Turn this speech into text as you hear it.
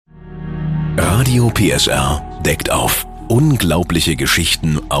Radio PSR deckt auf. Unglaubliche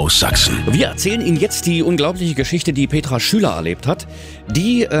Geschichten aus Sachsen. Wir erzählen Ihnen jetzt die unglaubliche Geschichte, die Petra Schüler erlebt hat.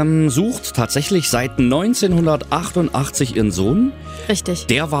 Die sucht tatsächlich seit 1988 ihren Sohn. Richtig.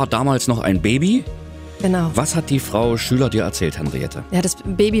 Der war damals noch ein Baby. Genau. Was hat die Frau Schüler dir erzählt, Henriette? Ja, das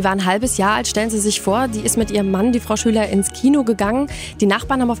Baby war ein halbes Jahr alt. Stellen Sie sich vor, die ist mit ihrem Mann, die Frau Schüler, ins Kino gegangen. Die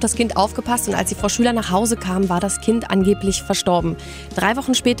Nachbarn haben auf das Kind aufgepasst und als die Frau Schüler nach Hause kam, war das Kind angeblich verstorben. 3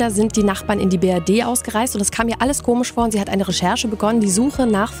 Wochen später sind die Nachbarn in die BRD ausgereist und das kam ihr alles komisch vor und sie hat eine Recherche begonnen, die Suche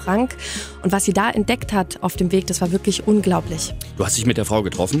nach Frank. Und was sie da entdeckt hat auf dem Weg, das war wirklich unglaublich. Du hast dich mit der Frau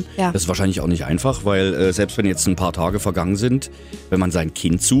getroffen. Ja. Das ist wahrscheinlich auch nicht einfach, weil selbst wenn jetzt ein paar Tage vergangen sind, wenn man sein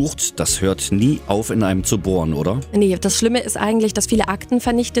Kind sucht, das hört nie auf in einem zu bohren, oder? Nee, das Schlimme ist eigentlich, dass viele Akten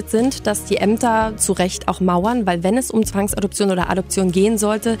vernichtet sind, dass die Ämter zu Recht auch mauern, weil wenn es um Zwangsadoption oder Adoption gehen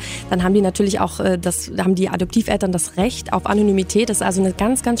sollte, dann haben die natürlich auch, haben die Adoptiveltern das Recht auf Anonymität. Das ist also eine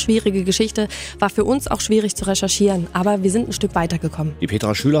ganz, ganz schwierige Geschichte. War für uns auch schwierig zu recherchieren, aber wir sind ein Stück weitergekommen. Die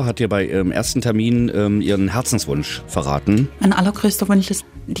Petra Schüler hat dir bei ihrem ersten Termin ihren Herzenswunsch verraten. Mein allergrößter Wunsch ist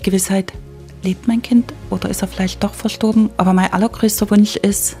die Gewissheit, lebt mein Kind oder ist er vielleicht doch verstorben? Aber mein allergrößter Wunsch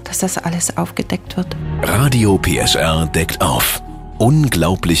ist, dass das alles aufgedeckt wird. Radio PSR deckt auf.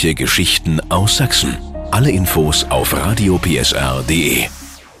 Unglaubliche Geschichten aus Sachsen. Alle Infos auf radiopsr.de.